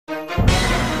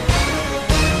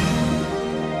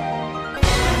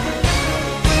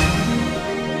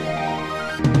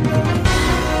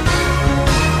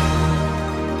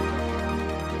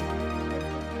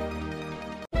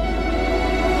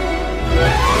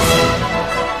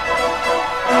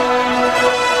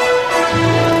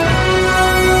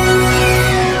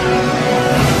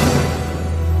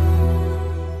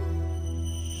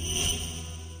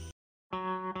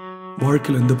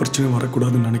வாழ்க்கையில் எந்த பிரச்சனையும்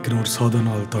வரக்கூடாதுன்னு நினைக்கிற ஒரு சாதாரண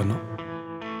ஆள் தானா.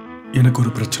 எனக்கு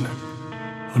ஒரு பிரச்சனை,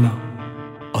 ஆனால்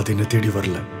அது என்னை தேடி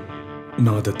வரல,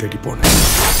 நான் அதை தேடி போனேன்.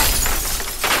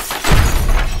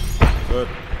 சார்,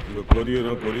 உங்கள் கொரியர்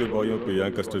பாயும் இப்போ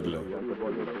ஏன் கஷ்டத்தில்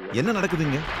என்ன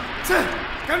நடக்குதுங்க சார்?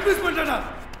 கன்ஃபியூஸ் பண்ணிட்டா,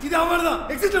 இது அவர்தான்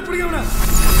எக்ஸிட்ல பிடிக்கவனா.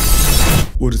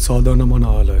 ஒரு சாதாரணமான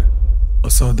ஆளை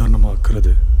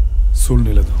அசாதாரணமாக்குறது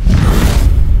சூழ்நிலை தான்.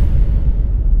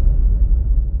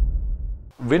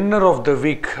 வின்னர் ஆஃப் த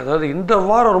வீக், அதாவது இந்த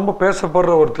வாரம் ரொம்ப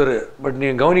பேசப்படுற ஒருத்தர், பட்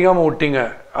நீங்கள் கவனிக்காமல் விட்டீங்க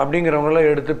அப்படிங்கிறவங்களாம்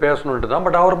எடுத்து பேசணுன்ட்டு தான்.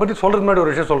 பட் அவரை பற்றி சொல்கிறது முன்னாடி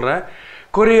ஒரு விஷயம் சொல்கிறேன்.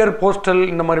 கொரியர், போஸ்டல்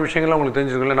இந்த மாதிரி விஷயங்கள்லாம் உங்களுக்கு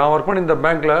தெரிஞ்சுக்கல. நான் ஒர்க் பண்ணி இந்த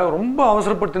பேங்க்கில் ரொம்ப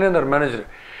அவசரப்படுத்தினே இந்த மேனேஜர்,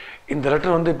 இந்த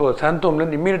லெட்டர் வந்து இப்போ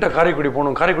சாந்தோம்லேருந்து இம்மீடியட்டாக காரைக்குடி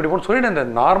போகணும் சொல்லிட்டு இந்த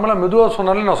நார்மலாக மெதுவாக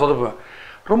சொன்னாலே நான் சொதப்பேன்.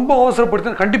 ரொம்ப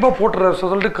அவசரப்படுத்தி கண்டிப்பாக போட்டுற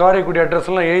சொல்லிட்டு காரைக்குடி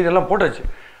அட்ரஸ் எல்லாம் எழுதெல்லாம் போட்டாச்சு.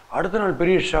 அடுத்த நாள்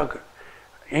பெரிய ஷாக்கு.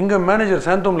 எங்கள் மேனேஜர்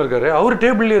சாந்தோமில் இருக்காரு, அவர்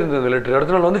டேபிள்லேயே இருந்தது அந்த லெட்டர்.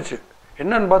 அடுத்த நாள் வந்துச்சு.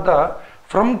 என்னன்னு பார்த்தா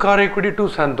ஃப்ரம் காரைக்குடி டு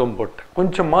சாந்தோம் போட்டேன்,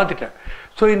 கொஞ்சம் மாற்றிட்டேன்.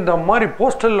 ஸோ இந்த மாதிரி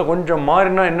போஸ்டலில் கொஞ்சம்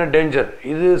மாறினா என்ன டேஞ்சர்,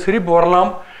 இது சிரிப்பு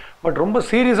வரலாம், பட் ரொம்ப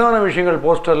சீரியஸான விஷயங்கள்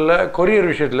போஸ்டலில் கொரியர்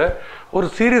விஷயத்தில் ஒரு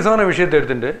சீரியஸான விஷயத்தை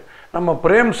எடுத்துகிட்டு நம்ம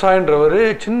பிரேம்சாயின்றவர்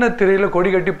சின்ன திரையில் கொடி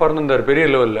கட்டி பறந்துருந்தார் பெரிய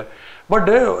லெவலில்.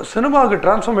 பட்டு சினிமாவுக்கு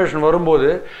டிரான்ஸ்ஃபர்மேஷன்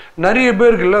வரும்போது நிறைய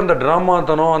பேருக்கு இல்லை அந்த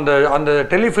ட்ராமாத்தனம், அந்த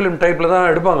டெலிஃபிலிம் டைப்பில்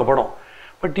தான் எடுப்பாங்க படம்.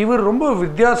 பட் இவர் ரொம்ப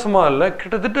வித்தியாசமாக இல்லை,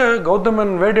 கிட்டத்தட்ட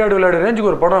கௌதமன் வேட்டையாடு விளையாடு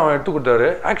ரேஞ்சுக்கு ஒரு படம் எடுத்து கொடுத்தாரு,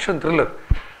 ஆக்ஷன் த்ரில்லர்.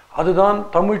 அதுதான்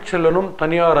தமிழ்செல்வனும்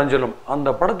தனியார் அஞ்சலும். அந்த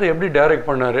படத்தை எப்படி டைரக்ட்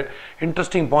பண்ணார்,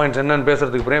 இன்ட்ரெஸ்டிங் பாயிண்ட்ஸ் என்னென்னு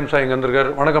பேசுறதுக்கு பிரேம்சாய் இங்கே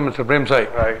வந்திருக்கார். வணக்கம் மிஸ்டர் பிரேம்சாய்.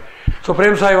 ஸோ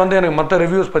பிரேம்சாய் வந்து எனக்கு மற்ற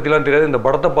ரிவ்யூஸ் பற்றிலாம் தெரியாது. இந்த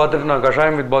படத்தை பார்த்துட்டு நான்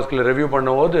கஷாயம் வித் பாஸ்கில் ரிவ்யூ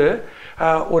பண்ணும்போது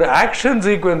ஒரு ஆக்ஷன்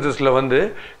சீக்வன்சஸில் வந்து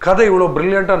கதை இவ்வளோ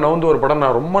ப்ரில்லியண்ட்டாக நவுந்து ஒரு படம்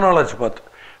நான் ரொம்ப நாள் ஆச்சு பார்த்து.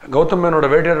 கௌதமனோட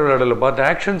வேட்டையாடு விளையாடில் பார்த்து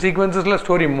ஆக்ஷன் சீக்வன்சஸில்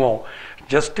ஸ்டோரி மூவ் ஆகும்.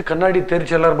 ஜஸ்ட் கண்ணாடி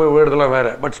தெரிச்சு எல்லாரும் போய் விழுறதுலாம் வேறு,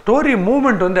 பட் ஸ்டோரி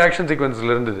மூவ்மெண்ட் வந்து ஆக்ஷன்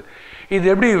சீக்வன்ஸில் இருந்தது. இது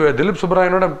எப்படி திலீப்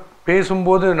சுப்ராயனோட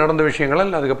பேசும்போது நடந்த விஷயங்களா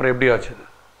இல்லை அதுக்கப்புறம் எப்படி ஆச்சு?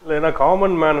 இல்லை, ஏன்னா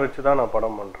காமன் மேன் வச்சு தான் நான்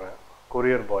படம் பண்ணுறேன்,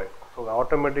 கொரியர் பாய். ஸோ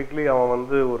ஆட்டோமேட்டிக்லி அவன்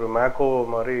வந்து ஒரு மேக்கோ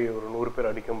மாதிரி ஒரு 100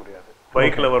 பேர் அடிக்க முடியாது,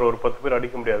 பைக்கில் வர ஒரு 10 பேர்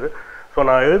அடிக்க முடியாது. ஸோ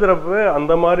நான் எழுதுறப்ப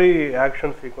அந்த மாதிரி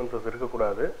ஆக்ஷன் சீக்வன்சஸ்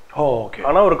இருக்கக்கூடாது. ஓகே.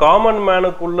 ஆனால் ஒரு காமன்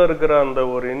மேனுக்குள்ளே இருக்கிற அந்த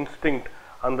ஒரு இன்ஸ்டிங்க்ட்,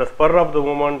 அந்த ஸ்பர் ஆஃப் த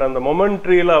மூமெண்ட், அந்த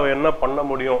மொமெண்ட்ரியில் அவன் என்ன பண்ண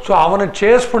முடியும். ஸோ அவனை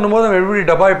சேஸ் பண்ணும்போது அவன் எப்படி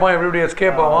டபாய்ப்பான், எப்படி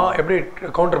எஸ்கேப் ஆவான், எப்படி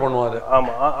கவுண்டர் பண்ணுவான் அது.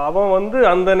 ஆமாம், அவன் வந்து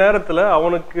அந்த நேரத்தில்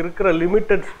அவனுக்கு இருக்கிற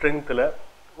லிமிட்டட் ஸ்ட்ரென்த்தில்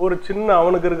ஒரு சின்ன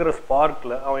அவனுக்கு இருக்கிற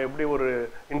ஸ்பார்க்கில் அவன் எப்படி ஒரு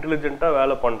இன்டெலிஜென்ட்டாக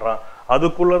வேலை பண்ணுறான்,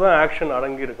 அதுக்குள்ளே தான் ஆக்ஷன்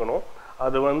அடங்கி இருக்கணும்.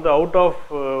 அது வந்து அவுட் ஆஃப்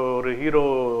ஒரு ஹீரோ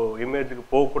இமேஜுக்கு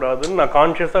போகக்கூடாதுன்னு நான்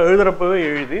கான்ஷியஸாக எழுதுறப்பவே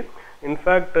எழுதி,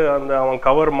 இன்ஃபேக்ட் அந்த அவன்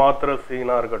கவர் மாத்திர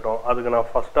சீனாக இருக்கட்டும், அதுக்கு நான்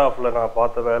ஃபர்ஸ்ட் ஹாஃபில் நான்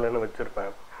பார்த்த வேலைன்னு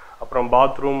வச்சுருப்பேன். அப்புறம்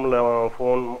பாத்ரூமில் அவன்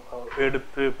ஃபோன்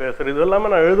எடுத்து பேசுகிறது, இது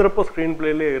எல்லாமே நான் எழுதுகிறப்போ ஸ்க்ரீன்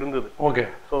பிளேலேயே இருந்தது. ஓகே.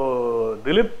 ஸோ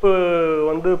திலீப்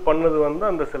வந்து பண்ணது வந்து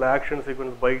அந்த சில ஆக்ஷன்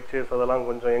சீக்வன்ஸ், பைக் சேஸ், அதெல்லாம்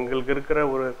கொஞ்சம் எங்களுக்கு இருக்கிற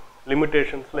ஒரு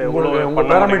லிமிடேஷன்ஸ்ல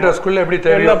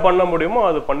என்ன பண்ண முடியுமோ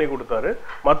அது பண்ணி கொடுத்தாரு.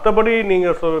 மற்றபடி நீங்க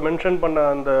மென்ஷன் பண்ண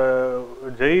அந்த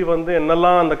ஜெய் வந்து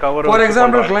என்னெல்லாம் அந்த கவர், ஃபார்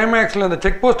எக்ஸாம்பிள் கிளைமேக்ஸ்ல அந்த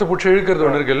செக் போஸ்ட் பிடிச்சி இழுக்கிறது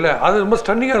ஒன்று இருக்குல்ல, அது ரொம்ப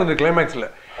ஸ்டன்னிங்கா இருந்தது. கிளைமேக்ஸ்ல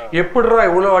எப்படிரா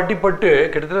இவ்வளவு அடிப்பட்டு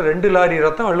கிட்டத்தட்ட 2 லாரி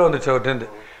ரத்தம் வெளில வந்துச்சு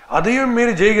அவர்கிட்ட. அதையும்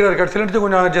மீறி ஜெயிக்கிறார் கடைசியில்,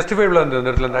 கொஞ்சம் ஜஸ்டிஃபைபிளா இருந்தது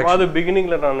அந்த இடத்துல. அது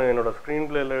பிகினிங்ல நான் என்னோட ஸ்கிரீன்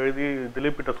பிளேல எழுதி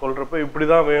திலீப் கிட்ட சொல்றப்ப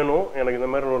இப்படிதான் வேணும், எனக்கு இந்த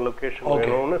மாதிரி ஒரு லொகேஷன்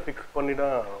வேணும்னு ஃபிக்ஸ் பண்ணி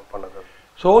தான் பண்ணது.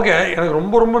 ஸோ ஓகே, எனக்கு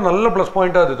ரொம்ப ரொம்ப நல்ல ப்ளஸ்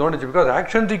பாயிண்ட்டாக அது தோணுச்சு. பிகாஸ்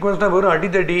ஆக்ஷன் சீக்வன்ஸ்னால் வெறும்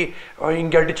அடித்தடி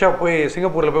இங்கே அடித்தா போய்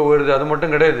சிங்கப்பூரில் போய் ஓடுது அது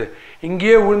மட்டும் கிடையாது,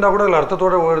 இங்கேயே விழுந்தால் கூட அதில்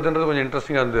அர்த்தத்தோடு ஓடுதுன்றது கொஞ்சம்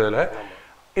இன்ட்ரெஸ்டிங்காக இருந்தது.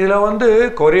 இதில் வந்து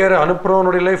கொரியர்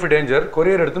அனுப்புகிறவனுடைய லைஃப் டேஞ்சர்,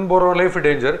 கொரியர் எடுத்துன்னு போகிறவங்க லைஃப்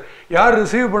டேஞ்சர், யார்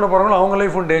ரிசீவ் பண்ண போகிறாங்களோ அவங்க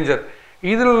லைஃபும் டேஞ்சர்.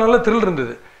 இதில் நல்ல த்ரில்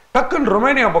இருந்தது. டக்குன்னு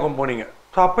ரொமேனியா பக்கம் போனீங்க.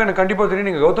 ஸோ அப்போ எனக்கு கண்டிப்பாக தெரியும்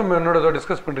நீங்கள் கௌதம் என்னோட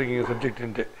டிஸ்கஸ் பண்ணுறீங்க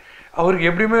சப்ஜெக்ட்டு. அவருக்கு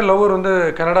எப்படியுமே லவ்வர் வந்து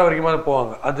கனடா வரைக்கும்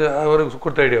போவாங்க, அது அவருக்கு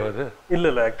கொடுத்த ஐடியா? அது இல்லை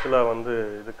இல்லை, ஆக்சுவலாக வந்து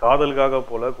இது காதலுக்காக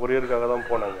போல, கொரியருக்காக தான்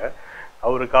போனாங்க.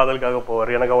 அவர் காதலுக்காக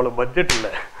போவார், எனக்கு அவ்வளோ பட்ஜெட்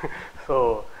இல்லை. ஸோ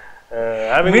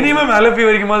மினிமம் அலப்பி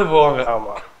வரைக்கும் போவாங்க.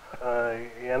 ஆமாம்,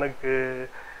 எனக்கு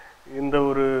இந்த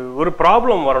ஒரு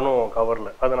ப்ராப்ளம் வரணும்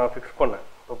கவரில், அதை நான் ஃபிக்ஸ் பண்ணேன்.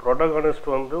 இப்போ ப்ரோட்டோகானிஸ்ட்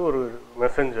வந்து ஒரு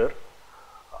மெசஞ்சர்,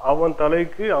 அவன்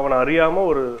தலைக்கு அவனை அறியாமல்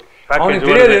ஒரு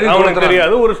அவனுக்கு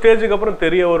தெரியாது, ஒரு ஸ்டேஜுக்கு அப்புறம்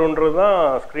தெரிய வரும்ன்றது தான்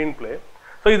ஸ்க்ரீன் பிளே.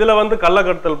 ஸோ இதில் வந்து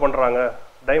கள்ளக்கடத்தல் பண்ணுறாங்க,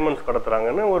 டைமண்ட்ஸ்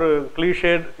கடத்துறாங்கன்னு ஒரு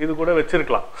கிளீஷேட் இது கூட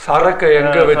வச்சிருக்கலாம். சரக்க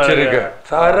எங்க வச்சிருக்க,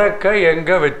 சரக்க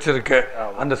எங்க வச்சிருக்க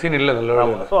அந்த சீன் இல்லை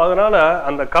நல்ல. ஸோ அதனால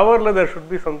அந்த கவரில் தேர்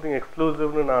ஷுட் பி சம்திங்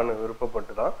எக்ஸ்க்ளூசிவ்னு நான்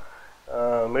விருப்பப்பட்டு தான்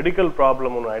மெடிக்கல்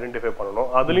ப்ராப்ளம் ஒன்று ஐடென்டிஃபை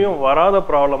பண்ணணும், அதுலேயும் வராத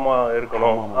ப்ராப்ளமாக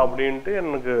இருக்கணும் அப்படின்ட்டு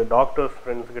எனக்கு டாக்டர்ஸ்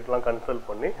ஃப்ரெண்ட்ஸ் கிட்டலாம் கன்சல்ட்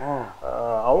பண்ணி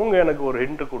அவங்க எனக்கு ஒரு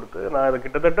ஹிண்ட் கொடுத்து, நான் அதை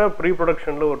கிட்டத்தட்ட ப்ரீ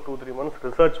ப்ரொடக்ஷனில் ஒரு 2-3 மந்த்ஸ்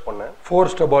ரிசர்ச் பண்ணேன்.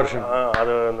 ஃபோர்ஸ்ட் அபார்ஷன்,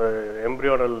 அது அந்த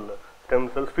embryonal stem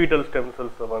cells, foetal stem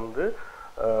செல்ஸை வந்து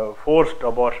ஃபோர்ஸ்ட்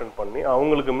அபார்ஷன் பண்ணி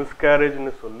அவங்களுக்கு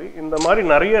மிஸ்கேரேஜ்னு சொல்லி இந்த மாதிரி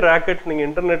நிறைய ரேக்கெட்ஸ் நீங்கள்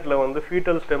இன்டர்நெட்டில் வந்து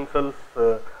ஃபீட்டல் ஸ்டெம் செல்ஸ்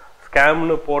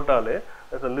ஸ்கேம்னு போட்டாலே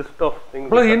லிஸ்ட் ஆஃப்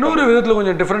திங்ஸ். இன்னொரு விதத்தில்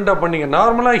கொஞ்சம் டிஃப்ரெண்ட்டாக பண்ணீங்க.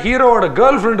 நார்மலாக ஹீரோவோட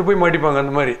கேர்ள் ஃப்ரெண்டு போய் மாட்டிப்பாங்க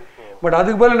அந்த மாதிரி, பட்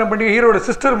அதுக்கு பதில் என்ன பண்ணீங்க, ஹீரோட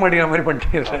சிஸ்டர் மாட்டிக்கிற மாதிரி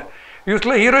பண்ணிட்டீங்க.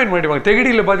 யூஸ்வலாக ஹீரோயின் மாட்டிப்பாங்க.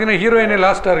 தெகிடியில் பார்த்தீங்கன்னா ஹீரோயினே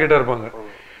லாஸ்ட் டார்கெட்டாக இருப்பாங்க.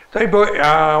 ஸோ இப்போ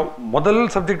முதல்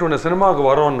சப்ஜெக்ட் ஒன்று சினிமாவுக்கு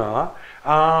வரோன்னா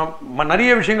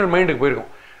நிறைய விஷயங்கள் மைண்டுக்கு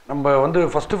போயிருக்கும். நம்ம வந்து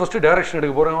ஃபஸ்ட்டு டைரக்ஷன்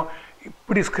எடுக்க போகிறோம்,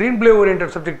 இப்படி ஸ்க்ரீன் பிளே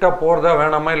ஓரியன்ட் சப்ஜெக்டாக போகிறதா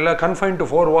வேணாமா, இல்லை கன்ஃபைன் டு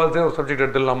 4 walls ஒரு சப்ஜெக்ட்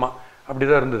எடுத்துடலாமா, அப்படி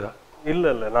தான் இருந்ததா?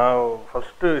 இல்லை நான்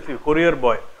ஃபஸ்ட்டு கொரியர்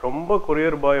பாய், ரொம்ப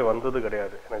கொரியர் பாய் வந்தது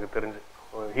கிடையாது எனக்கு தெரிஞ்சு.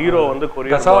 ஹீரோ வந்து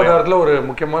கொரியர் பாய் ஒரு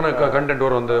முக்கியமான கண்டென்ட்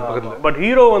வரும் அந்த பக்கத்துல, பட்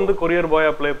ஹீரோ வந்து கொரியர்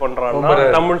பாயா ப்ளே பண்றாங்க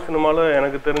தமிழ் சினிமால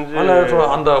எனக்கு தெரிஞ்சு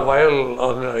அந்த வயல்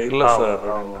இல்ல சார்,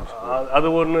 அது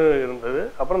ஒண்ணு இருந்தது.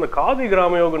 அப்புறம் இந்த காதி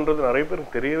கிராமயோகன்றது நிறைய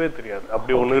பேருக்கு தெரியவே தெரியாது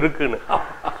அப்படி ஒண்ணு இருக்குன்னு.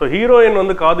 ஸோ ஹீரோயின்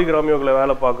வந்து காதி கிராமயோகில்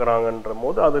வேலை பார்க்குறாங்கன்ற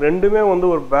போது அது ரெண்டுமே வந்து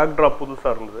ஒரு பேக் ட்ராப்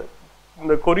புதுசா இருந்தது.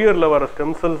 இந்த கொரியர்ல வர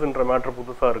ஸ்டெம் செல்ஸ்ன்ற மேட்டர்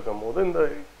புதுசா இருக்கும் போது இந்த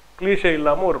கிளீஷே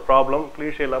இல்லாம ஒரு ப்ராப்ளம்,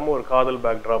 கிளீஷே இல்லாம ஒரு காதல்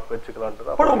பேக் ட்ராப் வச்சுக்கலான்ட்டு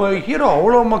தான். ஹீரோ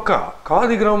அவ்வளோ மக்கா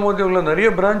காதி கிராமத்தில் நிறைய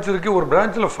பிரான்ச் இருக்கு, ஒரு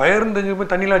பிரான்ச்ல ஃபயர் தெரிஞ்சு போய்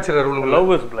தண்ணியில் வச்சிருக்காரு.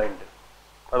 லவ் இஸ் பிளைண்ட்,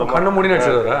 அது கண்ண மூடி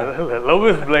வச்சிருக்காரு. லவ்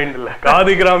இஸ் பிளைண்ட் இல்ல,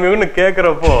 காதி கிராமியம்னு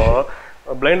கேட்கறப்போ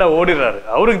பிளைண்டா ஓடிடுறாரு.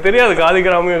 அவருக்கு தெரியாது காதி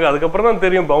கிராமியம், அதுக்கப்புறம் தான்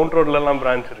தெரியும் பவுண்ட் ரோட்ல எல்லாம்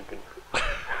பிரான்ச் இருக்கு.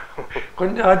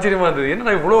 கொஞ்சம் ஆச்சரியமா இருந்தது,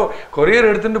 என்ன இவ்வளோ கொரியர்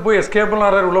எடுத்துட்டு போய் எஸ்கேப்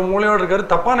எல்லாம் இவ்வளோ மூலையோடு இருக்காரு,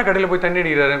 தப்பான கடையில் போய் தண்ணி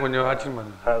அடிக்கிறாரு, கொஞ்சம் ஆச்சரியமா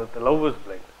இருந்தது. Love is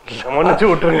blind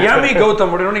Amy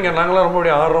Gautham அப்படின்னு நீங்க நாங்களாம் ரொம்ப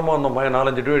அப்படியே ஆர்வமா இருந்தோம்,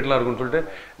 4-5 டுவேட்லாம் இருக்குன்னு சொல்லிட்டு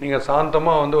நீங்க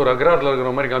சாந்தமா வந்து ஒரு அக்ராத்தில்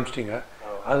இருக்கிற மாதிரி காமிச்சிட்டீங்க.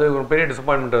 அது ஒரு பெரிய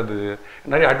டிசப்பாயின்மெண்ட் இருந்தது.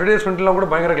 நிறைய அட்வர்டைஸ்மெண்ட்லாம் கூட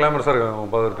பயங்கர கிளாமரஸா இருக்காங்க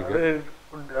பார்க்கறதுக்கு.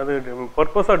 அது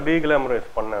பர்பஸா டீ கிளாமரைஸ்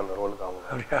பண்ணேன் அந்த ரோலுக்கு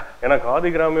அவங்க. ஏன்னா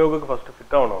காதி கிராமயோகுக்கு ஃபர்ஸ்ட்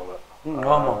ஃபிட் ஆகணும் அவங்க.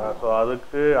 ஆமா, ஸோ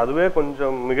அதுக்கு அதுவே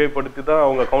கொஞ்சம் மிகைப்படுத்தி தான்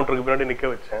அவங்க கவுண்டருக்கு பின்னாடி நிக்க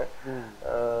வச்சேன்.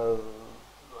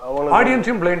 அவங்க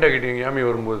ஆடியன்ஸையும் பிளைண்ட் ஆகிட்டீங்க ஏமி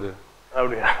வரும்போது.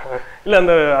 அப்படியா? இல்ல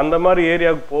அந்த மாதிரி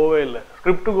ஏரியாவுக்கு போவே இல்லை,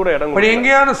 ஸ்கிரிப்ட் கூட இடம். பட்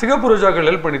எங்கேயான சிகப்பு ரோஜாக்கள்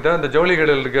ஹெல்ப் பண்ணித்தான் இந்த ஜவுளி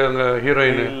கடையில் இருக்க அங்கே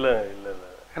ஹீரோயின்? இல்ல இல்ல இல்ல,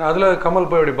 ஏன்னா அதுல கமல்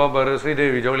போய் அப்படி பாப்பாரு,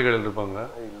 ஸ்ரீதேவி ஜவுளி கடையில் இருப்பாங்க.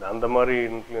 இல்ல அந்த மாதிரி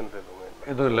இன்ஃப்ளூயன்ஸ்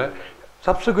எதுவும் இல்லை.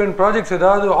 சப்சிக்வெண்ட் ப்ராஜெக்ட்ஸ்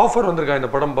ஏதாவது ஆஃபர் வந்திருக்கா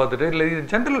இந்த படம் பார்த்துட்டு? இல்லை இது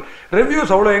ஜென்ரல்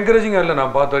ரிவ்யூஸ் அவ்வளோ என்கரேஜிங்காக இல்லை,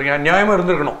 நான் பார்த்து வரேன் நியாயமாக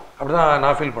இருந்திருக்கணும் அப்படிதான்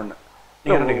நான் ஃபீல்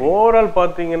பண்ணேன். ஓவரால்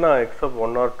பார்த்தீங்கன்னா எக்ஸப்ட்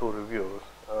 1 or 2 ரிவ்யூஸ்,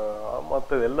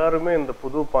 மற்றது எல்லாருமே இந்த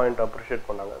புது பாயிண்ட் அப்ரிஷியேட்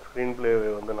பண்ணாங்க. ஸ்க்ரீன் பிளே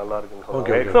வந்து நல்லா இருக்குன்னு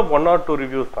சொல்லுவாங்க. எக்ஸப்ட் 1 or 2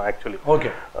 ரிவ்யூஸ் தான் ஆக்சுவலி. ஓகே.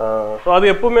 ஸோ அது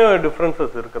எப்பவுமே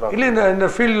டிஃப்ரென்சஸ் இருக்குதான். இல்லை இந்த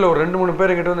ஃபீல்டில் ஒரு 2-3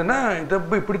 பேர் என்கிட்ட வந்து என்ன இதை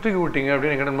இப்படி தூக்கி விட்டீங்க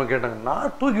அப்படின்னு என்கிட்ட கேட்டாங்க.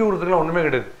 நான் தூக்கி விடுறதுக்குலாம் ஒன்றுமே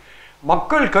கிடையாது,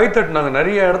 மக்கள் கை தட்டினாங்க.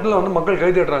 நிறைய இடத்துல வந்து மக்கள் கை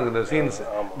தட்டுறாங்க இந்த scenes,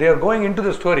 they are going in to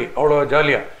the story அவ்வளோ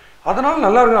ஜாலியாக. அதனால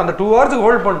நல்லா இருக்கு, அந்த 2 hours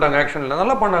ஹோல்ட் பண்ணிட்டாங்க, ஆக்ஷனில்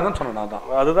நல்லா பண்ணாங்கன்னு சொன்னேன் தான்.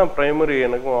 அதுதான் பிரைமரி.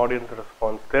 எனக்கும் ஆடியன்ஸ்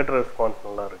ரெஸ்பான்ஸ், தியேட்டர் ரெஸ்பான்ஸ்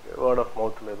நல்லா இருக்கு, வேர்ட் ஆஃப்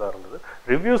மவுத்ல தான் இருந்தது.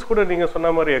 ரிவ்யூஸ் கூட நீங்க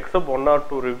சொன்ன மாதிரி எக்ஸப்ட் 1 or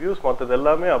 2 ரிவ்யூஸ் மற்றது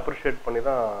எல்லாமே அப்ரிஷியேட் பண்ணி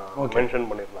தான் மென்ஷன்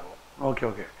பண்ணியிருந்தாங்க. Okay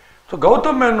okay. So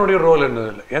Gautham மேனுடைய role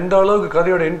என்னது, எந்த அளவுக்கு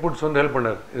கதையோட இன்புட்ஸ் வந்து ஹெல்ப்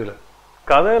பண்ணார் இதில்?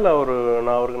 கதையில்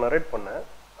நான் அவருக்கு நரேட் பண்ணேன்,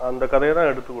 அந்த கதையை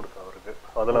தான் எடுத்து கொடுத்தேன் அவருக்கு.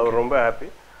 அதில் அவர் ரொம்ப ஹாப்பி.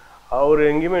 அவர்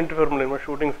எங்கேயுமே இன்டர்ஃபியர் பண்ணல.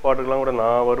 ஷூட்டிங் ஸ்பாட்டுக்குலாம் கூட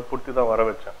நான் வற்புறுத்தி தான் வர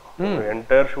வச்சேன்.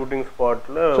 என்டையர் ஷூட்டிங்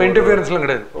ஸ்பாட்டில் இன்டர்ஃபியரன்ஸ்லாம்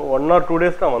கிடையாது. 1 or 2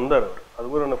 days தான் வந்தார் அவர். அது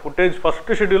கூட அந்த ஃபுட்டேஜ்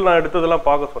ஃபர்ஸ்ட் ஷெட்யூல் நான் எடுத்ததெல்லாம்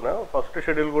பார்க்க சொன்னேன். ஃபர்ஸ்ட்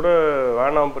ஷெட்யூல் கூட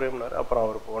வேணாம் பிரேம்னாரு. அப்புறம்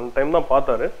அவர் 1 time தான்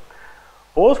பார்த்தாரு.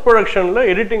 போஸ்ட் ப்ரொடக்ஷனில்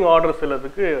எடிட்டிங் ஆர்டர்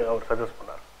சிலதுக்கு அவர் சஜஸ்ட்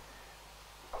பண்ணார்.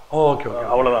 ஓகே ஓகே,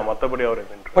 அவ்வளோதான். மற்றபடி அவர்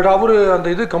பட் அவர் அந்த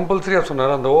இது கம்பல்சரியாக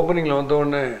சொன்னார். அந்த ஓப்பனிங்கில்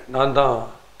வந்தோடனே நான் தான்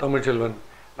தமிழ்ச்செல்வன்,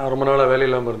 நான் ரொம்ப நாளாக வேலை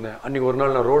இல்லாமல் இருந்தேன், அன்றைக்கி ஒரு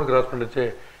நாள் நான் ரோடு கிராஸ் பண்ணிச்சு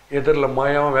எதிரில்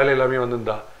மாயாமல் வேலை இல்லாமே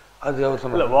வந்திருந்தா, அது அவர்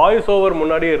சொன்னார். வாய்ஸ் ஓவர்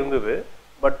முன்னாடியே இருந்தது,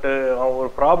 பட் அவன் ஒரு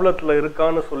ப்ராப்ளத்தில்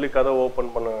இருக்கான்னு சொல்லி கதை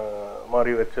ஓப்பன் பண்ண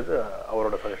மாதிரி வச்சது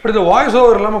அவரோட சஜஷன். இது வாய்ஸ்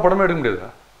ஓவர் இல்லாமல் படமே எடுக்க முடியாது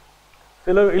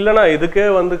சில. இல்லைன்னா இதுக்கே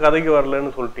வந்து கதைக்கு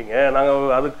வரலன்னு சொல்லிட்டீங்க,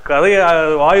 நாங்கள் அதுக்கு கதையை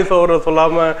வாய்ஸ் ஓவர்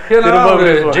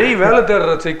சொல்லாமல் ஜெய் வேலை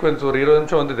தேடுற சீக்வன்ஸ் ஒரு 20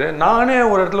 நிமிஷம் வந்தது. நானே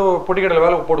ஒரு இடத்துல பொட்டிக்கடையில்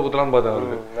வேலை போட்டு கொடுத்தலான்னு பார்த்தேன்.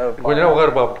 அவருக்கு கொஞ்ச நேரம்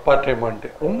உட்காரு பார்ட்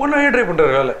டைமான்ட்டு ரொம்ப நாளே ட்ரை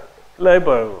பண்ணுறாரு வேலை. இல்லை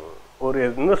இப்போ ஒரு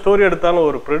எந்த ஸ்டோரி எடுத்தாலும்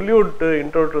ஒரு ப்ரில்யூட்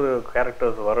இன்ட்ரோ டு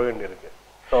கேரக்டர்ஸ் வர வேண்டியிருக்கு.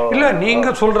 இல்லை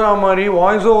நீங்கள் சொல்கிற மாதிரி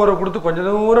வாய்ஸ் ஓவரை கொடுத்து கொஞ்சம்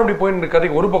தூரம் அப்படி போயிட்டு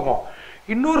கதைக்கு ஒரு பக்கம்.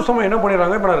 இன்னொரு சமயம் என்ன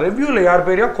பண்ணிடுறாங்க, இப்போ நான் ரிவ்யூவில் யார்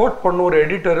பேரையா கோட் பண்ண ஒரு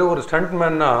எடிட்டர் ஒரு ஸ்டண்ட்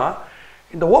மேன்னா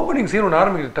இந்த ஓப்பனிங் சீன் ஒன்று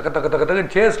ஆரம்பிக்குது, தக்க தக்க தக்க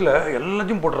தக்க சேஸில்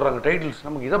எல்லாத்தையும் போட்டுடுறாங்க டைட்டில்ஸ்.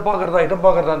 நமக்கு இதை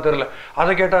பார்க்குறதான்னு தெரியல.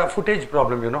 அதை கேட்டால் ஃபுட்டேஜ்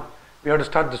ப்ராப்ளம் வேணும், we have to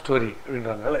start the story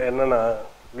அப்படின்றாங்க. என்னென்னா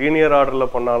லீனியர்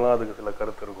ஆர்டரில் பண்ணாலும் அதுக்கு சில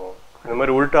கருத்து இருக்கும், இந்த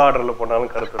மாதிரி உல்ட்டா ஆர்டரில்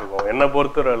பண்ணாலும் கருத்து இருக்கும். என்னை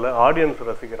பொறுத்தவரையில் audience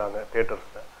ரசிக்கிறாங்க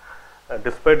தியேட்டர்ஸில்.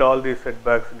 Despite all the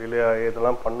setbacks delay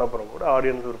இதெல்லாம் பண்ண அப்புறம் கூட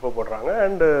ஆடியன்ஸ் விருப்பப்படுறாங்க.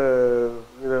 அண்டு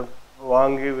இதை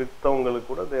வாங்கி விற்றவங்களுக்கு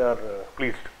கூட தே ஆர்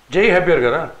ப்ளீஸ்ட். ஜெய் ஹாப்பியாக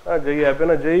இருக்காரா? ஜெய்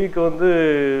ஹாப்பினா ஜெய்க்கு வந்து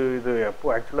இது எப்போ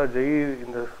ஆக்சுவலாக ஜெய்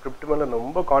இந்த ஸ்கிரிப்ட் மேலே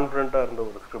ரொம்ப கான்ஃபிடென்ட்டாக இருந்த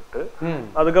ஒரு ஸ்கிரிப்ட்.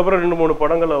 அதுக்கப்புறம் 2-3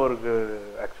 படங்கள் அவருக்கு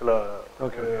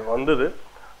ஆக்சுவலாக வந்தது,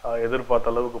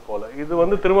 எதிர்பார்த்த அளவுக்கு போல. இது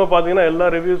வந்து திரும்ப பார்த்தீங்கன்னா எல்லா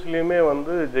ரிவ்யூஸ்லேயுமே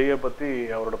வந்து ஜெயை பற்றி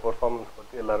அவரோட பெர்ஃபார்மன்ஸ்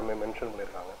பற்றி எல்லாருமே மென்ஷன்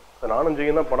பண்ணியிருக்காங்க. நானும்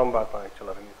ஜெய் தான் படம் பார்த்தேன்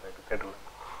ஆக்சுவலாக ரிலீஸ் ஆகிட்டு தேட்டரில்.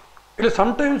 இல்லை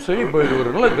சம்டைம்ஸ் இப்போ இது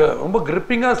ஒரு நல்ல ரொம்ப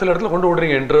கிரிப்பிங்காக சில இடத்துல கொண்டு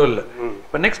விடுறீங்க இன்டர்வல்ல.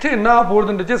 இப்போ நெக்ஸ்ட் என்ன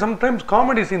போகுதுன்னுச்சு, சம்டைம்ஸ்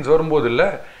காமெடி சீன்ஸ் வரும்போது இல்லை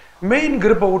மெயின்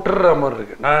கிரிப்பை விட்டுற மாதிரி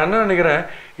இருக்கு. நான் என்ன நினைக்கிறேன்,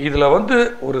 இதில் வந்து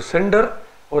ஒரு சென்டர்,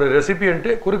 ஒரு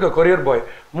ரெசிபியன்ட்டு, குறுக்க கொரியர் பாய்,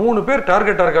 3 பேர்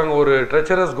டார்கெட்டாக இருக்காங்க ஒரு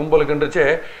ட்ரெச்சரஸ் கும்பலுக்குன்றச்சே.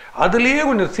 அதுலேயே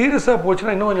கொஞ்சம் சீரியஸாக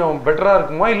போச்சுன்னா இன்னும் கொஞ்சம் பெட்டராக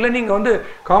இருக்குமா? இல்லை நீங்கள் வந்து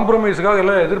காம்ப்ரமைஸுக்காக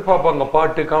எல்லாம் எதிர்பார்ப்பாங்க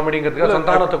பாட்டு காமெடிங்கிறதுக்காக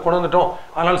சந்தானத்தை கொண்டு வந்துட்டோம்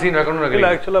அதனால சீன் வைக்கணும்னு.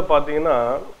 இல்லை ஆக்சுவலாக பார்த்தீங்கன்னா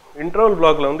இன்டர்வல்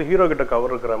பிளாக்ல வந்து ஹீரோ கிட்ட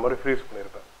கவர் இருக்கிற மாதிரி ஃப்ரீஸ்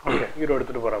பண்ணியிருப்பேன், ஹீரோ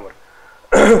எடுத்துகிட்டு போகிற மாதிரி.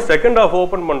 செகண்ட் ஹாஃப்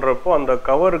ஓப்பன் பண்ணுறப்போ அந்த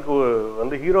கவருக்கு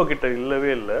வந்து ஹீரோ கிட்ட இல்லவே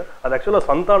இல்லை, அது ஆக்சுவலாக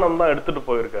சந்தானம் தான் எடுத்துகிட்டு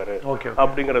போயிருக்காரு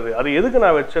அப்படிங்கிறது. அது எதுக்கு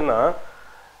நான் வச்சேன்னா,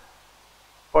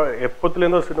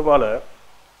 எப்போத்துலேருந்தோ சினிமாவில்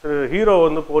ஹீரோ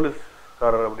வந்து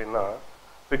போலீஸ்காரர் அப்படின்னா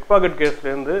பிக் பாக்கெட்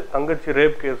கேஸ்லேருந்து தங்கச்சி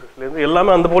ரேப் கேஸ்லேருந்து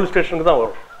எல்லாமே அந்த போலீஸ் ஸ்டேஷனுக்கு தான்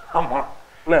வரும். ஆமாம்,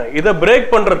 இதை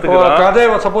பிரேக் பண்றதுக்கு கதை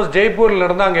சப்போஸ் ஜெய்ப்பூர்ல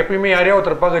இருந்தா அங்க எப்பயுமே யாரையோ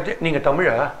ஒருத்தர் பார்க்க நீங்க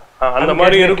தமிழா அந்த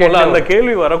மாதிரி இருக்கும்ல, அந்த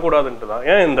கேள்வி வரக்கூடாதுன்ட்டு தான்.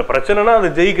 ஏன் இந்த பிரச்சனைனா அது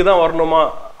ஜெய்க்கு தான் வரணுமா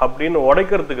அப்படின்னு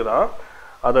உடைக்கிறதுக்கு தான்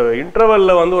அதை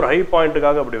இன்டர்வெல்ல வந்து ஒரு ஹை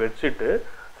பாயிண்ட்டுக்காக அப்படி வச்சுட்டு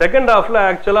செகண்ட் ஹாஃப்ல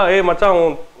ஆக்சுவலா மச்சான்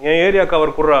என் ஏரியா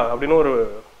கவர் குடுறா அப்படின்னு ஒரு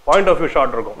பாயிண்ட் ஆஃப் வியூ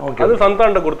ஷாட் இருக்கும், அது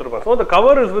சந்தானம் கொடுத்துருப்பேன். So the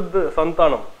cover is with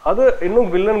Santhanam, அது இன்னும்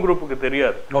வில்லன் குரூப்புக்கு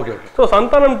தெரியாது. ஸோ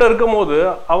சந்தானம்கிட்ட இருக்கும் போது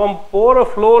அவன் போற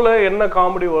ஃப்ளோல என்ன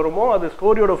காமெடி வருமோ அது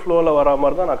ஸ்டோரியோட ஃப்ளோல வரா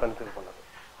மாதிரி தான் நான் கன்சிடர் பண்ணேன்.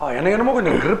 எனக்கு என்னமோ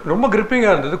கொஞ்சம் ரொம்ப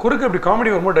கிரிப்பிங்காக இருந்தது, குறுக்கு அப்படி காமெடி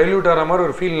வரும்போது டைல்யூட் ஆகிற மாதிரி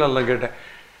ஒரு ஃபீல் நல்லா கேட்டேன்.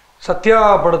 சத்யா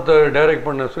படத்தை டைரக்ட்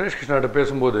பண்ண சுரேஷ் கிருஷ்ணாட்ட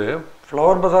பேசும்போது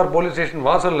ஃப்ளவர் பஜார் போலீஸ் ஸ்டேஷன்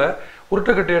வாசலில்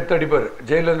உருட்டுக்கட்டை எடுத்து அடிப்பார்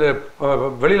ஜெயிலேருந்து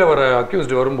வெளியில் வர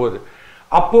அக்யூஸ்டு வரும்போது.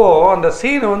 அப்போது அந்த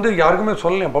சீனை வந்து யாருக்குமே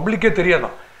சொல்லலையா, பப்ளிக்கே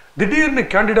தெரியாதான். திடீர்னு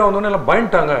கேண்டிடாக வந்தோடனே எல்லாம்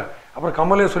பயந்துட்டாங்க. அப்புறம்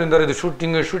கமலே சொல்லியிருந்தார் இது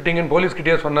ஷூட்டிங்குன்னு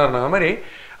போலீஸ்கிட்டே சொன்னார். அந்த மாதிரி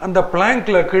அந்த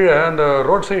பிளாங்க்கில் கீழே அந்த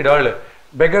ரோட் சைடு ஆள்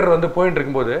பெகர் வந்து போயிட்டு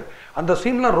இருக்கும்போது அந்த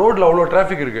சீன்லாம் ரோட்டில் அவ்வளோ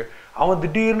டிராஃபிக் இருக்குது. அவன்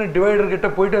திடீர்னு டிவைடர் கிட்ட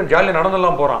போயிட்டு ஜாலியாக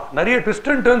நடந்தெல்லாம் போகிறான். நிறைய ட்விஸ்ட்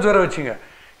அண்ட் டர்ன்ஸ் வேறு வச்சிங்க.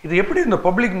 இது எப்படி இந்த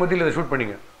பப்ளிக் மத்தியில் இதை ஷூட்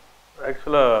பண்ணிங்க?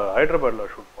 ஆக்சுவலாக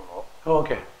ஹைதராபாத்தில் ஷூட் பண்ணோம்.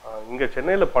 ஓகே, இங்கே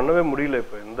சென்னையில் பண்ணவே முடியல.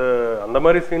 இப்போ இந்த அந்த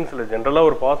மாதிரி சீன்ஸில் ஜென்ரலாக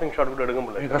ஒரு பாசிங் ஷாட் கூட எடுக்க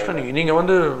முடியல, கஷ்டம். நீங்கள்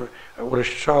வந்து ஒரு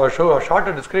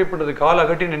ஷார்ட்டை டிஸ்கிரைப் பண்ணுறதுக்கு காலை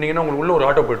கட்டி நின்னீங்கன்னா உங்களுக்கு உள்ள ஒரு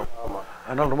ஆட்டோ போயிடும். ஆமாம்,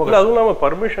 அதனால ரொம்ப அதுவும் இல்லாமல்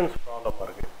பர்மிஷன்ஸ் ப்ராப்ளமாக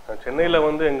இருக்குது. சென்னையில்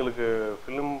வந்து எங்களுக்கு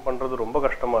ஃபிலிம் பண்ணுறது ரொம்ப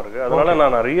கஷ்டமாக இருக்குது. அதனால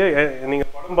நான் நிறைய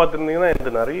நீங்கள் படம் பார்த்துருந்தீங்கன்னா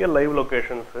இந்த நிறைய லைவ்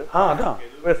லொக்கேஷன்ஸு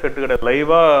எதுவுமே செட்டு கிடையாது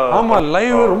லைவாக. ஆமாம்,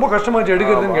 லைவ் ரொம்ப கஷ்டமாச்சு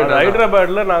எடுக்கிறதுன்னு கேட்டேன்.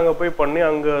 ஹைதராபாத்தில் நாங்கள் போய் பண்ணி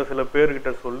அங்கே சில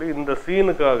பேர்கிட்ட சொல்லி இந்த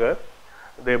சீனுக்காக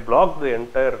தே பிளாக் தி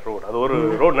என்டையர் ரோடு. அது ஒரு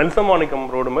ரோடு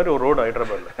நெல்சமாணிக்கம் ரோடு மாதிரி ஒரு ரோடு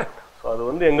ஹைதராபாத்தில். ஸோ அது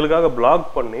வந்து எங்களுக்காக பிளாக்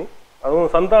பண்ணி, அதுவும்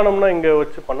சந்தானம்னா இங்கே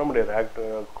வச்சு பண்ண முடியாது,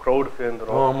 க்ரௌட்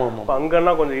சேர்ந்துடும்.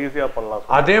 அங்கன்னா கொஞ்சம் ஈஸியாக பண்ணலாம்.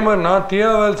 அதே மாதிரி நான்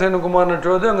தியாவேல்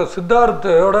சேனகுமார்ன்றது அங்கே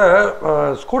சித்தார்த்தோட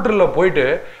ஸ்கூட்டரில் போயிட்டு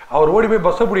அவர் ஓடி போய்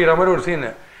பஸ்ஸை பிடிக்கிற மாதிரி ஒரு சீனு.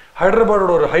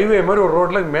 ஹைதராபாடோட ஒரு ஹைவே மாதிரி ஒரு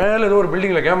ரோட்டில் மேலே ஏதோ ஒரு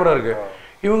பில்டிங்கில் கேமரா இருக்குது.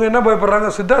 இவங்க என்ன பயப்படுறாங்க,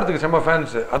 சித்தார்த்துக்கு செம்ம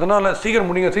ஃபேன்ஸு, அதனால சீக்கிரம்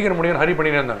முடியுங்கன்னு ஹரி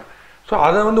பண்ணினே இருந்தாங்க. ஸோ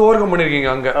அதை வந்து ஓவர் கம் பண்ணியிருக்கீங்க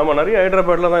அங்கே? ஆமாம், நிறைய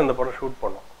ஹைதராபாத்தில் தான் இந்த படம் ஷூட்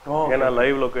பண்ணோம். ஏன்னா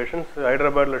லைவ் லொக்கேஷன்ஸ்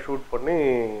ஹைதராபாத்தில் ஷூட் பண்ணி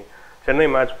சென்னை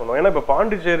மேட்ச் பண்ணுவோம். ஏன்னா இப்போ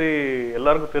பாண்டிச்சேரி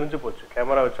எல்லாருக்கும் தெரிஞ்சு போச்சு,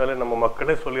 கேமரா வச்சாலே நம்ம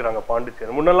மக்களே சொல்லிடுறாங்க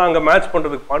பாண்டிச்சேரி. முன்னெல்லாம் அங்கே மேட்ச்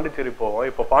பண்ணுறதுக்கு பாண்டிச்சேரி போவோம்,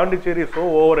 இப்போ பாண்டிச்சேரி ஸோ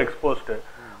ஓவர் எக்ஸ்போஸ்டு,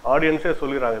 ஆடியன்ஸே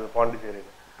சொல்லிடுறாங்க இது பாண்டிச்சேரி.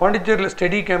 பாண்டிச்சேரியில்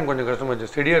ஸ்டெடி கேம் கொஞ்சம் கஷ்டமாச்சு,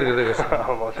 ஸ்டெடியாக இருக்குது கஷ்டம்.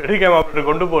 ஆமாம், ஸ்டெடி கேம் ஆப்ரேட்டர்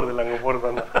கொண்டு போகிறது இல்லை, அங்கே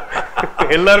போகிறது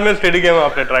எல்லாருமே ஸ்டெடி கேம்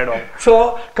ஆப்ரேட்டர் ஆகிடும். ஸோ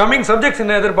கம்மிங் சப்ஜெக்ட்ஸ்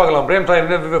என்ன எதிர்பார்க்கலாம் Premsai?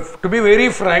 To be very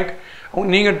frank,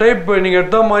 நீங்கள்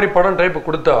எடுத்த மாதிரி படம் டைப்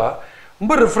கொடுத்தா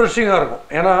ரொம்ப ரிஃப்ரெஷிங்காக இருக்கும்.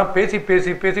 ஏன்னா பேசி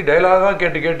பேசி பேசி டைலாகாக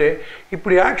கேட்டு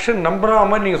இப்படி ஆக்ஷன் நம்புற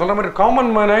மாதிரி நீங்கள் சொல்கிற மாதிரி காமன்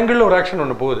மேன் ஆங்கிளில் ஒரு ஆக்ஷன்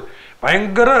ஒன்று போகுது.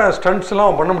 பயங்கர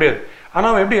ஸ்டண்ட்ஸ்லாம் பண்ண முடியாது, ஆனால்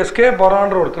அவன் எப்படி எஸ்கேப்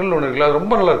வரான்ற ஒரு த்ரில் ஒன்று இருக்குல்ல, அது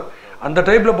ரொம்ப நல்லது. அந்த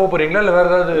டைப்பில் போக போகிறீங்களா இல்லை வேறு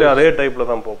ஏதாவது? அதே டைப்பில்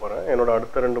தான் போக போகிறேன். என்னோட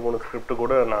அடுத்த 2-3 ஸ்கிரிப்ட்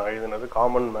கூட நான் எழுதினது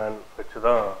காமன் மேன் வச்சு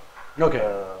தான்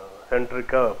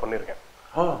சென்ட்ரிக்காக பண்ணியிருக்கேன்.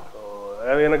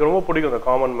 அது எனக்கு ரொம்ப பிடிக்கும் இந்த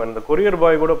காமன் மேன். இந்த கொரியர்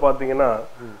பாய் கூட பார்த்தீங்கன்னா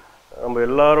நம்ம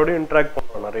எல்லாரோடையும் இன்ட்ராக்ட்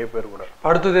பண்ணுறோம் நிறைய பேர் கூட.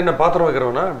 அடுத்தது என்ன பாத்திரம்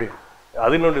வைக்கிறோன்னா அப்படி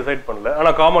அது இன்னும் டிசைட் பண்ணல,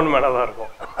 ஆனால் காமன் மேனாக தான்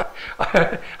இருக்கும்.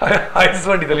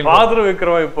 பாத்திரம்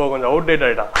வைக்கிறவன் இப்போ கொஞ்சம் அவுடேட்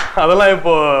ஆகிட்டான், அதெல்லாம்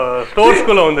இப்போ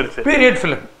ஸ்டோர்ஸ்குள்ளே வந்துருச்சு. பீரியட்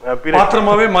ஃபிலிம்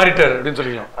பாத்திரமாவே மாறிட்டார் அப்படின்னு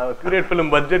சொல்லிக்கலாம். பீரியட்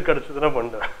ஃபிலிம் பட்ஜெட் கிடச்சதுன்னா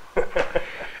பண்ணுறேன்.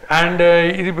 அண்ட்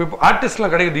இது இப்போ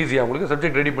ஆர்டிஸ்ட்லாம் கிடையாது ஈஸியாக உங்களுக்கு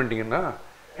சப்ஜெக்ட் ரெடி பண்ணிட்டீங்கன்னா?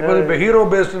 இப்போ ஹீரோ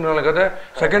பேஸ்டுனால கதை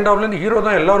செகண்ட் ஹாஃப்லேருந்து ஹீரோ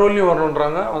தான் எல்லா ரோல்லையும்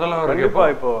வரணுன்றாங்க, அதெல்லாம் கண்டிப்பா.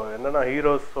 இப்போ என்னன்னா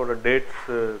ஹீரோஸோட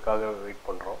டேட்ஸுக்காக வெயிட்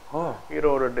பண்ணுறோம்.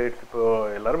 ஹீரோவோட டேட்ஸ் இப்போ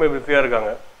எல்லாருமே பிஸியாக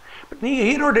இருக்காங்க. நீங்கள்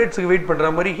ஹீரோ டேட்ஸுக்கு வெயிட் பண்ணுற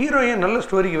மாதிரி ஹீரோ ஏன் நல்ல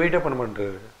ஸ்டோரிக்கு வெயிட்டாக பண்ண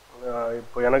மாட்டேறாரு?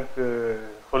 இப்போ எனக்கு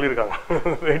சொல்லியிருக்காங்க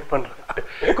வெயிட்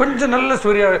பண்ணுறேன். கொஞ்சம் நல்ல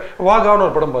ஸ்டோரியாக வாகான்னு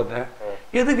ஒரு படம் பார்த்தேன்.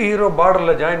 எதுக்கு ஹீரோ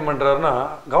பார்டரில் ஜாயின் பண்ணுறாருன்னா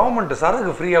கவர்மெண்ட்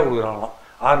சரக்கு ஃப்ரீயாக கொடுக்குறாங்களாம்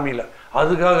ஆர்மியில்.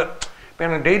 அதுக்காக இப்போ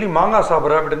எனக்கு டெய்லி மாங்காய்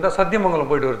சாப்பிட்ற அப்படி இருந்தால் சத்தியமங்கலம்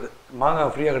போயிட்டு வருது,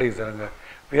 மாங்காய் ஃப்ரீயாக கிடைக்குது சார், அங்கே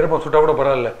வீரப்பம் சுட்டா கூட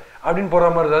பரவாயில்ல அப்படின்னு போகிற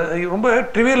மாதிரி தான். ரொம்ப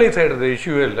ட்ரிவியலைஸ் ஆகிடுது,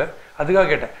 இஷ்யூவே இல்லை. அதுக்காக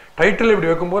கேட்டேன். டைட்டில்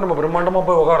இப்படி வைக்கும்போது நம்ம பிரம்மாண்டமாக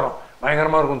போய் உட்காரோம்,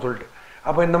 பயங்கரமாக இருக்கும்னு சொல்லிட்டு.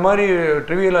 அப்போ இந்த மாதிரி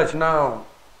ட்ரிவியல் ஆச்சுன்னா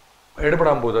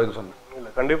எடுபடாமல் போகுது, அதுக்கு சொன்னேன்.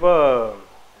 இல்லை, கண்டிப்பாக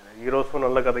ஹீரோஸும்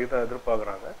நல்ல கதைக்கு தான்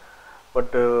எதிர்பார்க்குறாங்க.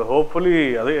 பட் ஹோப்ஃபுல்லி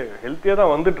அது ஹெல்த்தியாக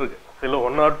தான் வந்துட்டுருக்கு. சில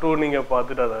 1 or 2 நீங்கள்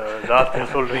பார்த்துட்டு அதை ஜாஸ்தியாக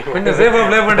சொல்கிறீங்க, கொஞ்சம் சேஃபாக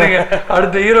ப்ளே பண்ணுறீங்க.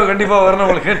 அடுத்த ஹீரோ கண்டிப்பாக வரணும்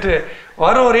உங்களுக்கு கேட்டு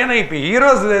வர ஏன்னா இப்போ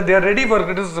heroes there ready for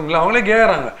criticism இல்லை, அவங்களே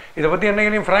கேட்குறாங்க இதை பற்றி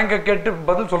என்னைக்கு ஃப்ராங்காக கேட்டு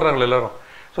பதில் சொல்கிறாங்களே எல்லாரும்.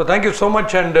 So thank you so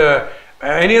much. And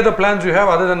any other plans you have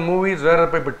other than movies?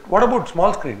 But what about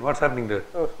small screen? What's happening there?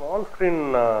 Small screen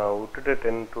விட்டுட்டு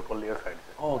 10 to 12 years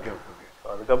ஆயிடுச்சு. ஓகே.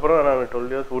 அதுக்கப்புறம் நான்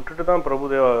 12 years விட்டுட்டு தான் பிரபு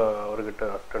தேவா அவர்கிட்ட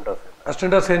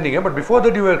அசிஸ்டண்டாக சேர்ந்தீங்க. But before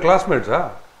that you where கிளாஸ்மேட்ஸா?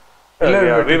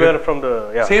 We were from the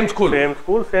same school,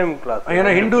 same class.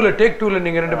 ஏன்னா ஹிந்துல take 2ல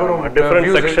நீங்க ரெண்டு பேரும் different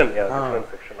section.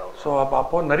 ஸோ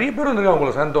அப்போ நிறைய பேர் வந்துருக்காங்க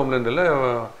உங்களுக்கு சாந்தோம்ல இருந்துல.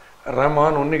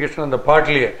 ரமான், உன்னிகிருஷ்ணன், அந்த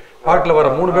பாட்டில் வர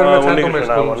 3 பேருமே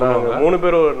சாந்தோம் ஸ்கூல். 3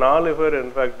 பேர் 4 பேர்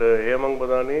இன்ஃபேக்ட் ஏமங்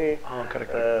பதானி,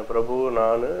 பிரபு,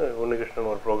 நான்,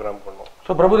 உன்னிகிருஷ்ணன் ஒரு ப்ரோக்ராம் பண்ணோம்.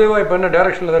 ஸோ பிரபுதேவா இப்போ என்ன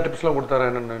டைரக்ஷன்ல ஏதாவது டிப்ஸ்லாம் கொடுத்தாரு?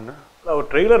 என்னென்ன அவர்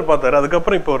ட்ரெய்லர் பார்த்தாரு,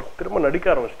 அதுக்கப்புறம் இப்போ திரும்ப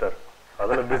நடிக்க ஆரம்பிச்சிட்டாரு,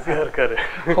 அதில் பிஸியாக இருக்காரு.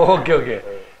 ஓகே.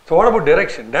 ஸோ வாட் அபவுட்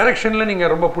டைரக்ஷனில்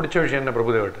நீங்கள் ரொம்ப பிடிச்ச விஷயம் என்ன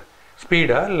பிரபுதேவாட்ட?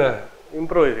 ஸ்பீடா இல்லை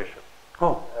இம்ப்ரோவைசேஷன்?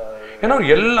 ஏன்னா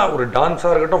எல்லா ஒரு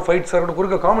டான்ஸாக இருக்கட்டும், ஃபைட்ஸாக இருக்கட்டும்,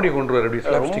 குறுக்க காமெடி கொண்டு வர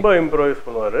ரொம்ப இம்ப்ரோவைஸ்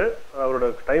பண்ணுவார். அவரோட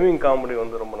டைமிங் காமெடி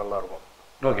வந்து ரொம்ப நல்லாயிருக்கும்.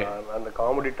 ஓகே, அந்த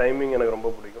காமெடி டைமிங் எனக்கு ரொம்ப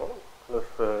பிடிக்கும்.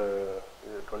 ப்ளஸ்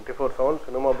 24/7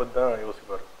 சினிமா பற்றி தான்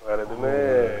யோசிப்பார், வேறு எதுவுமே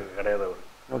கிடையாது அவர்.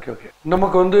 ஓகே.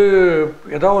 நமக்கு வந்து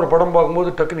ஏதாவது ஒரு படம்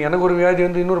பார்க்கும்போது டக்குன்னு எனக்கு ஒரு வியாதி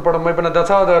வந்து இன்னொரு படம், இப்போ நான்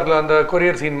தசாவதாரத்தில் அந்த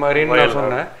கொரியர் சீன் மாதிரின்னு நான்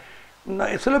சொன்னேன்.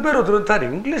 சில பேர் ஒருத்தர் சார்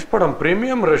இங்கிலீஷ் படம்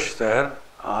பிரீமியம் ரஷ் சார்,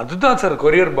 அதுதான் சார்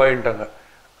கொரியர் பாயின்ட்டாங்க.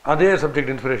 அதே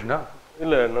சப்ஜெக்ட் இன்ஸ்பிரேஷனா?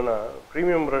 இல்லை, என்னென்னா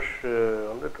ப்ரீமியம் ரஷ்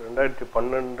வந்து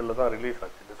 2012 தான் ரிலீஸ்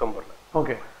ஆச்சு, டிசம்பரில்.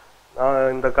 ஓகே. நான்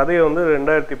இந்த கதையை வந்து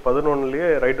 2011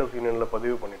 ரைட்டர்ஸ் யூனியனில்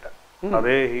பதிவு பண்ணிட்டேன்.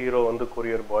 அதே ஹீரோ வந்து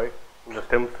கொரியர் பாய், இந்த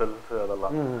ஸ்டெம் செல்ஸ்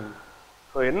அதெல்லாம்.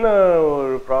 ஸோ என்ன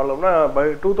ஒரு ப்ராப்ளம்னா, பை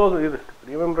 2000 இது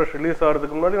ப்ரீமியம் ரஷ் ரிலீஸ்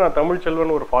ஆகிறதுக்கு முன்னாடி நான்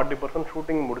தமிழ்செல்வன் ஒரு 40%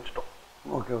 ஷூட்டிங் முடிச்சிட்டோம்.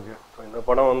 ஓகே. ஸோ இந்த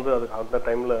படம் வந்து அதுக்கு அந்த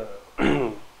டைமில்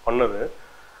பண்ணது.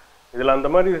 இதில் அந்த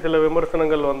மாதிரி சில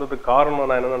விமர்சனங்கள் வந்ததுக்கு காரணம்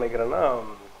நான் என்ன நினைக்கிறேன்னா,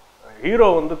 ஹீரோ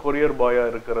வந்து கொரியர்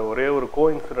பாயாக இருக்கிற ஒரே ஒரு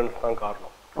கோஇன்சிடென்ஸ் தான்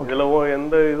காரணம். இதில்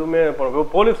எந்த இதுவுமே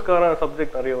போலீஸ்கார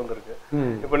சப்ஜெக்ட் நிறைய வந்திருக்கு.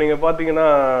 இப்போ நீங்கள் பார்த்தீங்கன்னா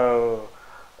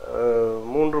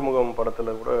 3 முகம்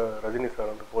படத்தில் கூட ரஜினி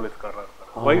சார் வந்து போலீஸ்காரராக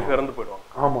இருக்காரு, வைஃப் இறந்து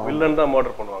போயிடுவாங்க, வில்லன் தான்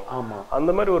மர்டர் பண்ணுவாங்க.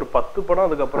 அந்த மாதிரி ஒரு 10 படம்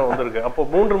அதுக்கப்புறம் வந்திருக்கு. அப்போ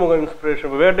 3 முகம்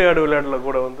இன்ஸ்பிரேஷன். வேட்டையாடு விளையாட்டுல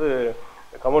கூட வந்து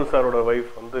கமல் சாரோட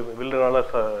வைஃப் வந்து வில்லனால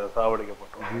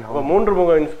சாவடிக்கப்பட்டோம். அப்போ 3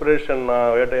 முகம் இன்ஸ்பிரேஷன்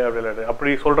வேட்டையாடு விளையாடு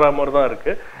அப்படி சொல்ற மாதிரி தான்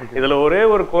இருக்கு. இதுல ஒரே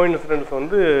ஒரு கோஇன்சிடென்ஸ்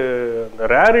வந்து இந்த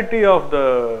rarity of the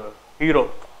hero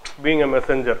being a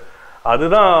messenger,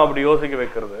 அதுதான் அப்படி யோசிக்க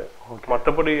வைக்கிறது.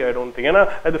 மற்றபடி ஐ டோன்ட் திங்க். ஏன்னா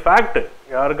அது ஃபேக்ட்.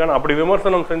 யாருக்கான அப்படி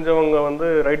விமர்சனம் செஞ்சவங்க வந்து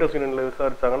ரைட்டர்ஸ் யூனியன்ல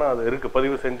விசாரிச்சாங்கன்னா அது இருக்கு,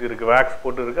 பதிவு செஞ்சு இருக்கு, வேக்ஸ்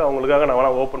போட்டு இருக்கு. அவங்களுக்காக நான்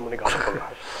வேணா ஓப்பன் பண்ணி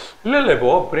காட்டுறேன். இல்லை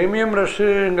இப்போ பிரீமியம்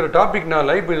ரஷ்ங்கிற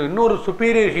டாபிக்னால இப்போ இன்னொரு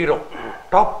சுப்பீரியர் ஹீரோ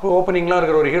டாப் ஓப்பனிங்லாம்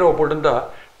இருக்கிற ஒரு ஹீரோவை போட்டுருந்தா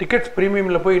டிக்கெட்ஸ்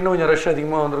ப்ரீமியமில் போய் இன்னும் கொஞ்சம் ரஷ்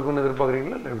அதிகமாக வந்திருக்குன்னு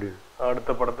எதிர்பார்க்குறீங்களா? இல்லை எப்படி?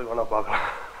 அடுத்த படத்துக்கு வேணா பார்க்கலாம்.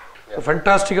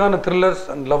 ஃபேண்டாஸ்டிக்கான thrillers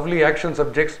and lovely action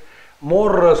subjects,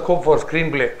 more scope for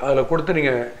screen play அதில் கொடுத்து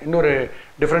நீங்கள் இன்னொரு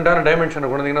டிஃப்ரெண்ட்டான டைமென்ஷனை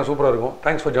கொண்டு வந்தீங்கன்னா சூப்பராக இருக்கும்.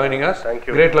 Thanks for joining us.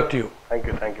 Thank you. Great luck to you.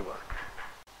 Thank you boss.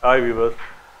 Hi viewers.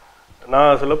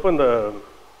 நான் சிலப்போ இந்த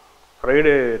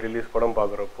ஃப்ரைடே ரிலீஸ் படம்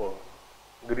பார்க்குறப்போ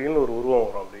திடீர்னு ஒரு உருவம்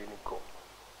வரும், அப்படி நிற்கும்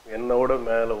என்னோட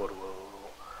மேலே ஒரு உருவம்.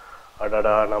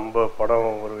 அடடா, நம்ம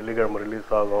படம் ஒரு வெள்ளிக்கிழமை ரிலீஸ்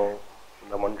ஆகும்,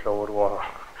 இந்த மனுஷன் வருவான்,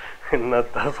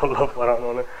 என்னத்தான் சொல்ல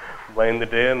போகிறானோன்னு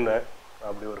பயந்துகிட்டே இருந்தேன்.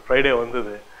 அப்படி ஒரு ஃப்ரைடே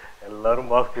வந்தது.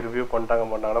 எல்லோரும் பாஸ்கி ரிவ்யூ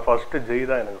பண்ணிட்டாங்கன்னா ஃபஸ்ட்டு ஜெய்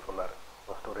தான் எனக்கு சொன்னார்.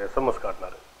 ஃபஸ்ட்டு ஒரு SMS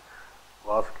காட்டினார்,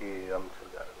 பாஸ்கி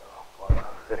அனுப்பிச்சிருக்காரு.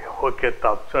 சரி, ஓகே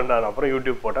தப்சண்டான். அப்புறம்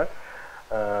யூடியூப் போட்டேன்.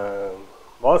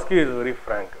 Bhaski is very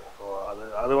frank. So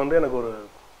அது வந்து எனக்கு ஒரு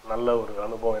நல்ல ஒரு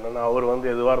அனுபவம். என்னென்னா அவர் வந்து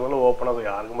எதுவாக இருந்தாலும் ஓப்பனாக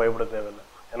யாருக்கும் பயப்பட தேவையில்லை.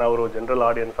 ஏன்னா அவர் ஒரு ஜென்ரல்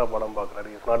ஆடியன்ஸாக படம் பார்க்குறாரு.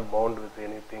 Is not bound with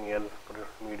any thing else,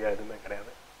 media எதுவுமே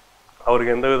கிடையாது.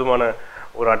 அவருக்கு எந்த விதமான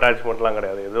ஒரு அட்டாச்மெண்ட்லாம்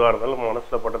கிடையாது. எதுவாக இருந்தாலும்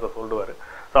மனசில் படத்தை சொல்லுவார்.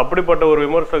 ஸோ அப்படிப்பட்ட ஒரு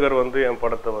விமர்சகர் வந்து என்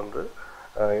படத்தை வந்து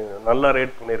நல்லா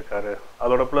ரேட் பண்ணியிருக்காரு.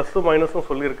 அதோட ப்ளஸ்ஸும் மைனஸும்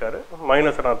சொல்லியிருக்காரு.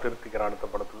 மைனஸை நான் திருத்திக்கிறேன் அடுத்த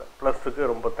படத்தில்.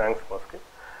 ப்ளஸ்ஸுக்கு ரொம்ப thanks Bhaski.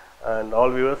 And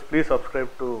all viewers, please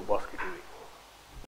subscribe to Bhaski TV.